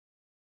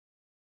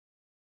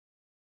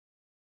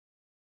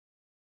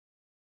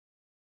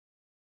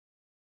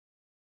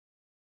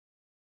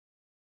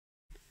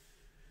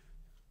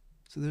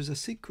So there's a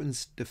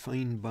sequence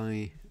defined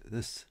by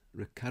this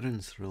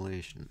recurrence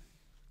relation.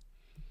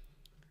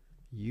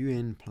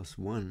 un plus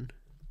 1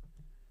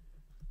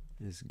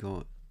 is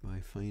got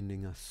by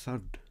finding a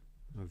third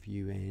of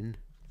un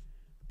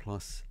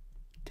plus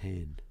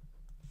 10.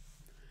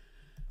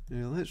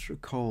 Now let's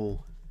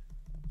recall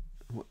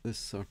what this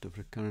sort of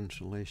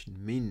recurrence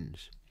relation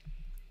means.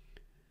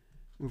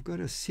 We've got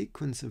a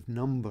sequence of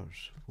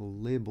numbers. We'll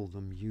label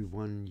them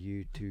u1,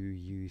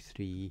 u2,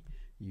 u3,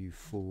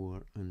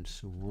 u4 and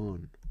so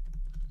on.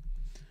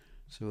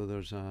 So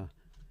there's a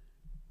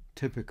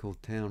typical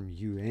term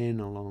un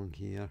along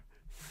here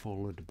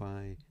followed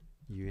by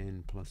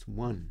un plus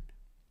 1.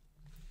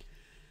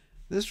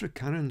 This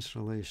recurrence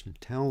relation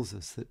tells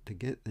us that to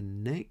get the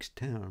next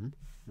term,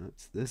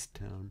 that's this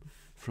term,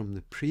 from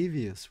the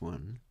previous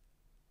one,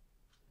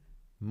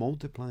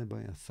 multiply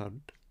by a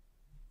third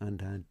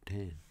and add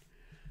 10.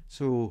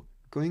 So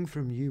going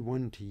from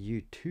u1 to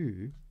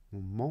u2,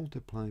 we'll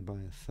multiply by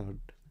a third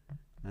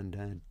and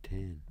add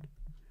 10.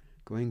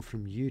 Going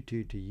from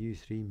u2 to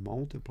u3,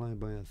 multiply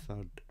by a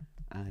third,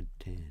 add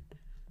 10.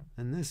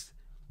 And this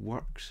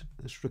works,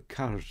 this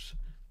recurs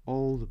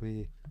all the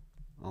way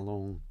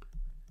along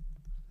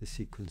the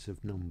sequence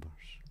of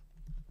numbers,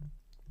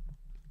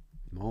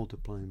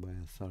 multiplying by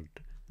a third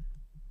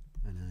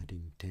and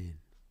adding 10.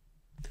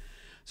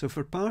 So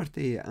for part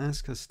A, it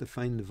asks us to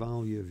find the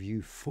value of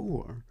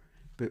u4,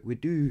 but we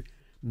do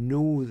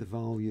know the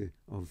value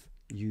of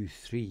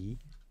u3,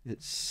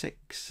 it's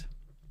 6.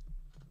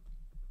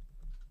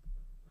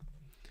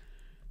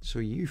 So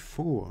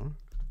u4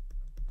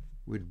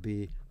 would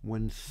be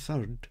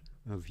 1/3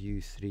 of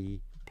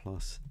u3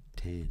 plus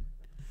 10.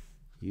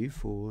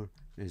 u4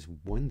 is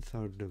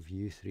 1/3 of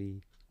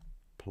u3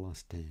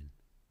 plus 10.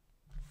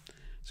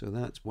 So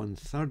that's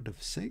 1/3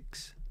 of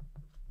 6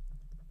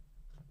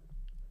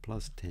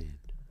 plus 10.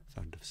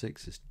 Third of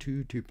 6 is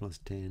 2, 2 plus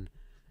 10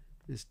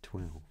 is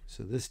 12.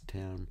 So this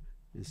term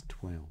is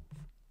 12.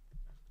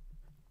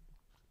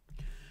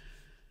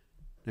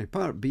 Now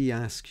part B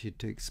asks you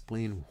to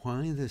explain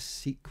why this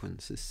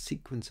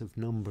sequence of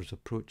numbers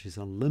approaches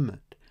a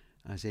limit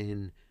as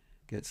n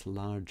gets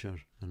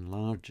larger and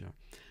larger.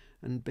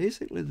 And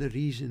basically the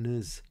reason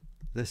is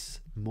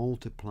this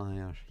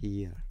multiplier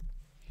here.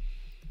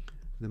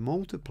 The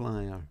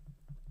multiplier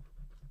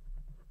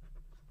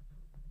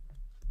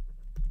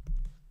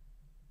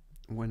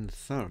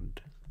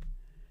 1/3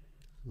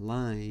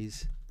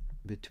 lies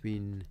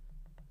between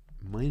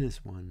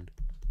 -1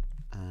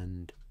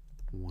 and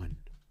 1.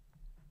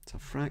 It's a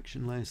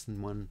fraction less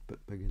than 1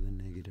 but bigger than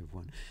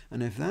 -1.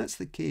 And if that's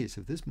the case,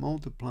 if this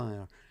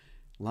multiplier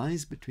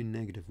lies between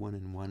 -1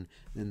 and 1,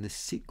 then the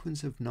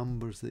sequence of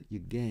numbers that you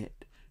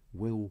get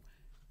will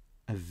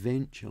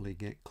eventually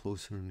get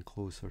closer and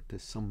closer to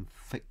some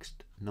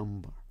fixed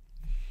number.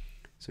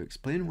 So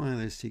explain why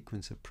this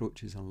sequence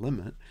approaches a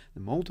limit. The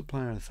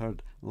multiplier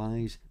 1/3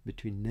 lies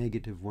between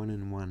 -1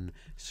 and 1,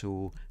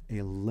 so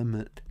a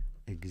limit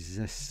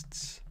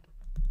exists.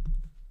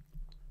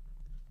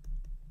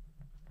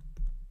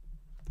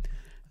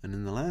 And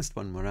in the last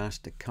one we're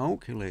asked to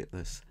calculate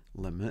this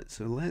limit,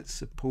 so let's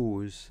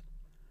suppose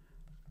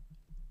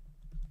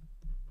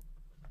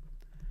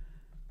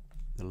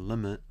the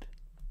limit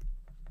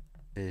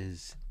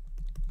is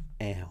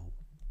L.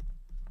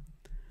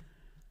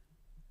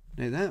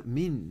 Now that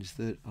means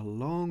that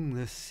along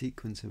this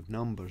sequence of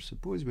numbers,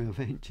 suppose we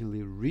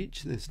eventually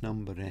reach this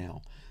number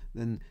L,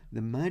 then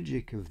the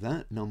magic of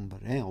that number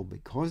L,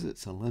 because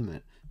it's a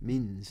limit,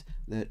 means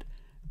that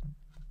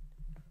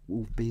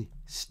we'll be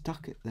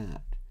stuck at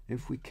that.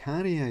 If we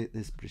carry out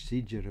this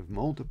procedure of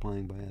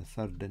multiplying by a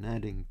third and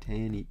adding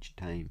 10 each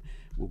time,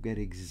 we'll get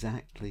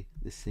exactly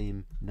the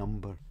same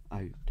number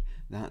out.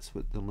 That's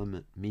what the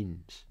limit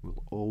means.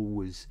 We'll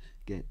always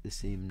get the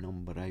same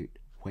number out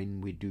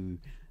when we do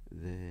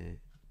the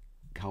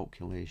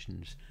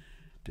calculations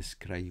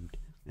described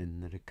in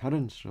the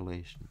recurrence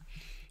relation.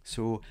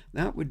 So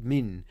that would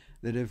mean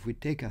that if we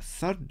take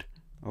 1/3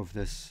 of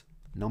this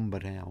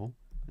number L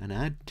and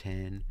add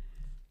 10,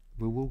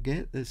 we will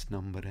get this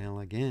number L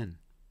again.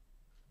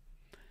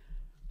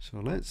 So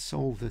let's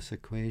solve this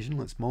equation.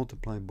 Let's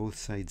multiply both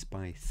sides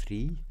by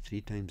 3. 3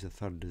 times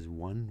 1/3 is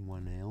 1,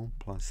 1L,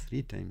 plus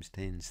 3 times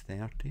 10 is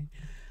 30.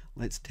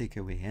 Let's take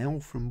away L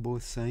from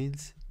both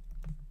sides,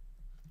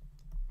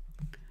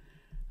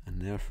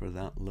 and therefore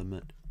that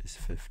limit is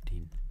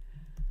 15.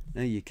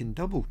 Now you can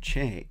double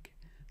check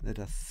that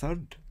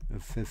 1/3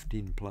 of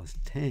 15 plus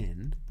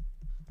 10,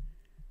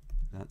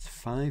 that's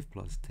 5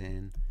 plus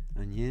 10,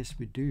 and yes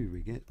we do,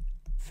 we get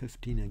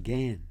 15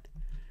 again.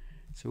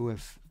 So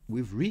if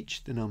we've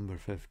reached the number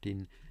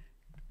 15,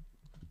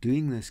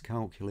 doing this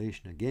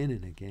calculation again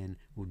and again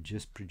will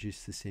just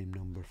produce the same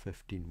number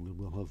 15. We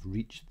will have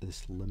reached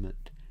this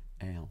limit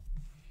L.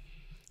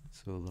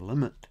 So the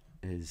limit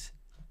is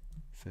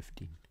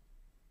 15.